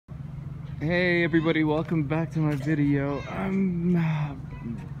Hey everybody, welcome back to my video. I'm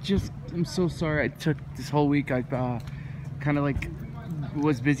so sorry I took this whole week. I kind of like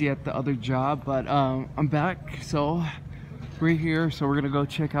was busy at the other job, but I'm back. So we're here. So we're gonna go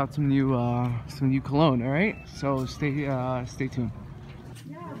check out some new cologne. All right. So stay tuned.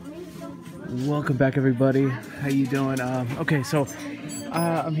 Welcome back everybody. How you doing? Okay, so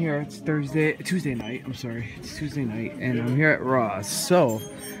I'm here. It's Tuesday night. I'm sorry, it's Tuesday night, and I'm here at Ross. So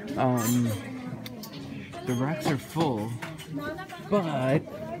the racks are full, but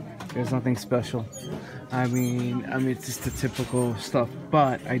there's nothing special. I mean, it's just the typical stuff.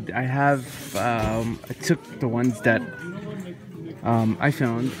 But I took the ones that I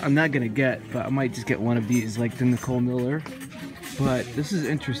found. I'm not gonna get, but I might just get one of these, like the Nicole Miller. But this is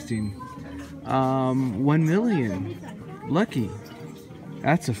interesting. 1 million, lucky.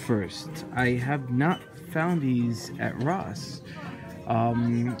 That's a first. I have not found these at Ross.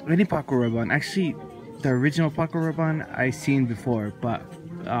 Any Paco Rabanne. Actually, the original Paco Rabanne I seen before, but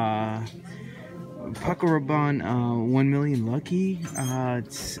Paco Rabanne 1 million lucky.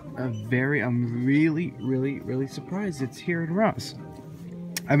 It's I'm really surprised it's here in Ross.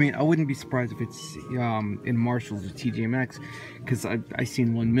 I mean, I wouldn't be surprised if it's in Marshalls or TJ Maxx, because I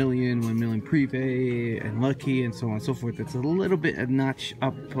seen 1 million Privé and Lucky and so on and so forth. It's a little bit a notch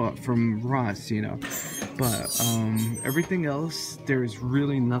up from Ross, you know. But everything else, there's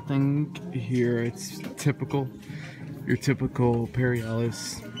really nothing here. It's typical, your typical Perry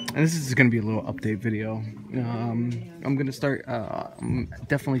Ellis. And this is going to be a little update video. I'm going to start,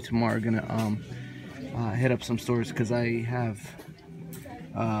 definitely tomorrow, going to hit up some stores, because I have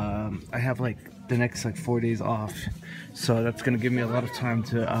like the next like 4 days off, so that's gonna give me a lot of time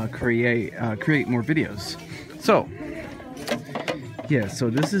to create more videos. So yeah, so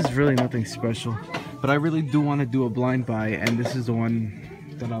this is really nothing special, but I really do want to do a blind buy, and this is the one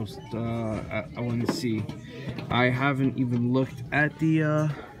that I want to see. I haven't even looked at the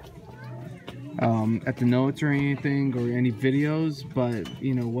notes or anything or any videos, but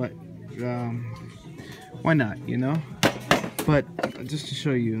you know what, why not, you know? But just to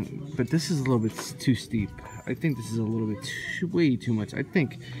show you, but this is a little bit too steep. I think this is a little bit way too much. I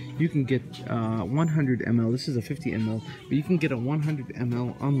think you can get 100 ml. This is a 50 ml, but you can get a 100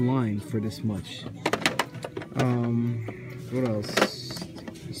 ml online for this much. What else?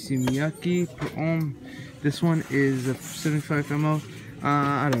 Simiyaki per ohm. This one is a 75 ml.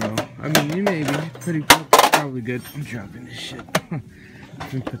 I don't know. I mean, you may be probably good. I'm dropping this shit.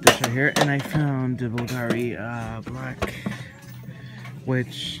 Let me put this right here. And I found the Bulgari Black,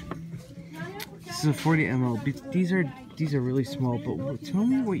 which this is a 40 ml. These are really small, but tell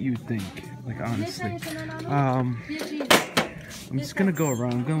me what you think, like honestly. I'm just gonna go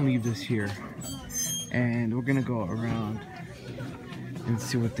around. I'm gonna leave this here, and we're gonna go around and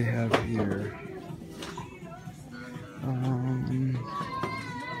see what they have here.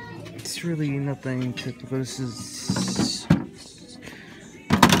 It's really nothing typical. This is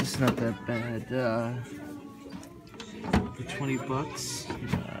not that bad. For 20 bucks.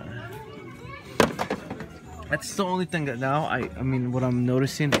 That's the only thing that now I mean, what I'm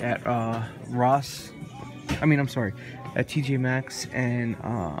noticing at Ross, I'm sorry, at TJ Maxx and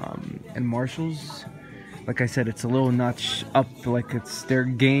Marshalls. Like I said, it's a little notch up. Like, it's their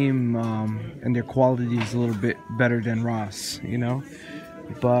game and their quality is a little bit better than Ross, you know.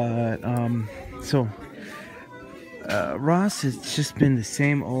 But Ross has just been the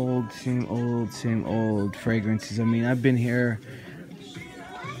same old fragrances. I mean, I've been here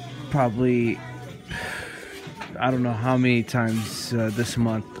probably, I don't know how many times this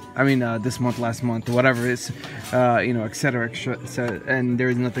month. This month, last month, whatever it is, you know, etc. And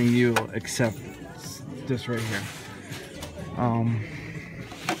there's nothing new except this right here.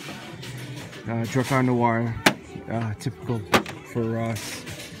 Drakkar Noir, typical for Ross,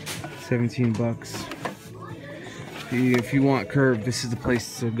 17 bucks. If you want curve, this is the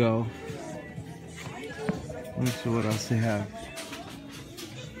place to go. Let me see what else they have.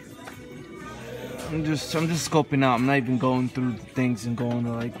 I'm just scoping out. I'm not even going through the things and going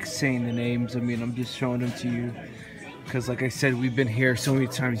to like saying the names. I mean, I'm just showing them to you, because like I said, we've been here so many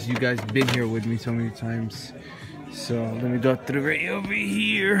times. You guys been here with me so many times. So let me go through right over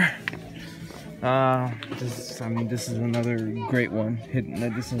here. This is another great one.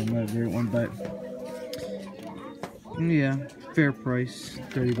 This is another great one, but yeah, fair price,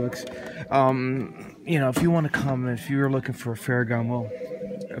 30 bucks. You know, if you want to come, if you're looking for a Ferragamo,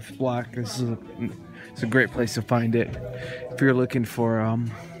 if black, it's a great place to find it. If you're looking for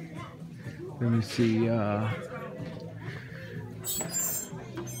let me see,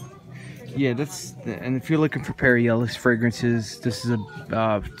 yeah, and if you're looking for Perry Ellis fragrances, this is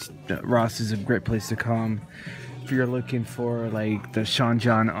Ross is a great place to come. If you're looking for like the Sean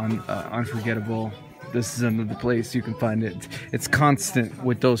John Unforgettable, this is another place you can find it. It's constant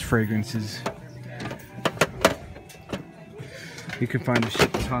with those fragrances. You can find a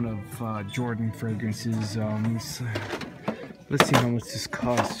shit ton of Jordan fragrances. Let's see how much this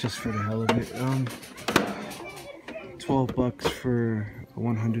costs just for the hell of it. $12 for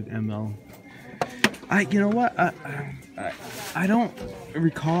 100 ml. You know what? I don't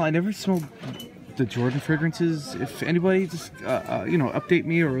recall. I never smelled the Jordan fragrances. If anybody just update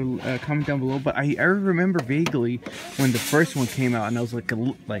me or comment down below. But I remember vaguely when the first one came out, and I was like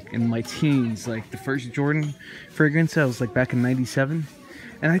in my teens, like the first Jordan fragrance. I was like back in '97,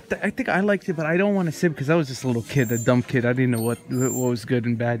 and I think I liked it, but I don't want to say because I was just a little kid, a dumb kid. I didn't know what was good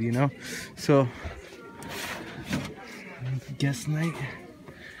and bad, you know. So guess night.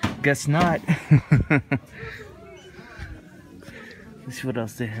 Guess not. Let's see what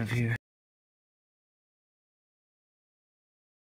else they have here.